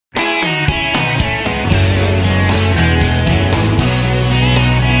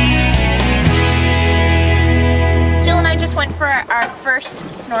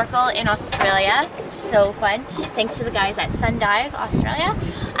snorkel in Australia. So fun. Thanks to the guys at Sundive Australia.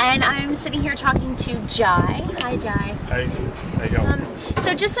 And I'm sitting here talking to Jai. Hi, Jai. Hey, how you going?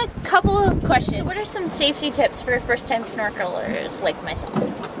 So just a couple of questions. So what are some safety tips for first-time snorkelers like myself?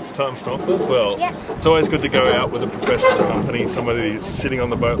 First-time snorkelers? Well, yeah. It's always good to go out with a professional company, somebody that's sitting on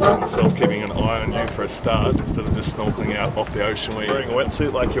the boat like myself, keeping an eye on you for a start, instead of just snorkeling out off the ocean where you're wearing a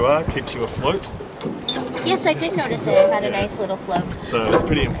wetsuit like you are, keeps you afloat. Yes, I did notice it. It had a nice little float. So it's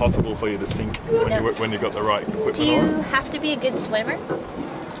pretty impossible for you to sink when you've got the right equipment on. Do you have to be a good swimmer?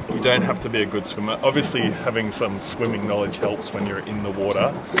 You don't have to be a good swimmer. Obviously, having some swimming knowledge helps when you're in the water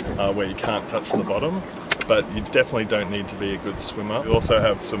where you can't touch the bottom, but you definitely don't need to be a good swimmer. We also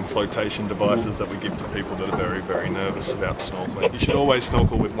have some flotation devices that we give to people that are very, very nervous about snorkeling. You should always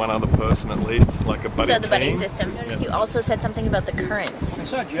snorkel with one other person at least, like a buddy team. So the buddy system. Notice you also said something about the currents.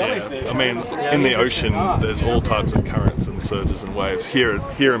 Yeah, I mean, in the ocean, there's all types of currents and surges and waves. Here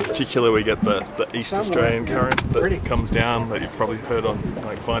in particular, we get the East Australian current that comes down that you've probably heard on,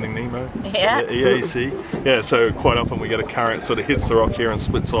 like Finding Nemo. Yeah. The EAC. Yeah, so quite often we get a current sort of hits the rock here and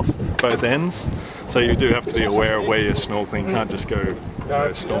splits off both ends. So you do have to be aware of where you're snorkeling. You can't just go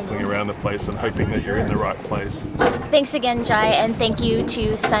snorkeling around the place and hoping that you're in the right place. Thanks again, Jai, and thank you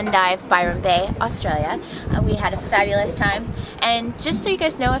to Sundive Byron Bay, Australia. We had a fabulous time. And just so you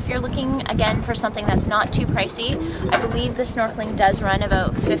guys know, if you're looking again for something that's not too pricey, I believe the snorkeling does run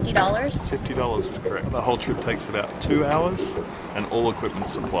about $50. $50 is correct. The whole trip takes about 2 hours and all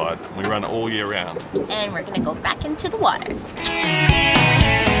equipment's supplied. We run all year round. And we're gonna go back into the water.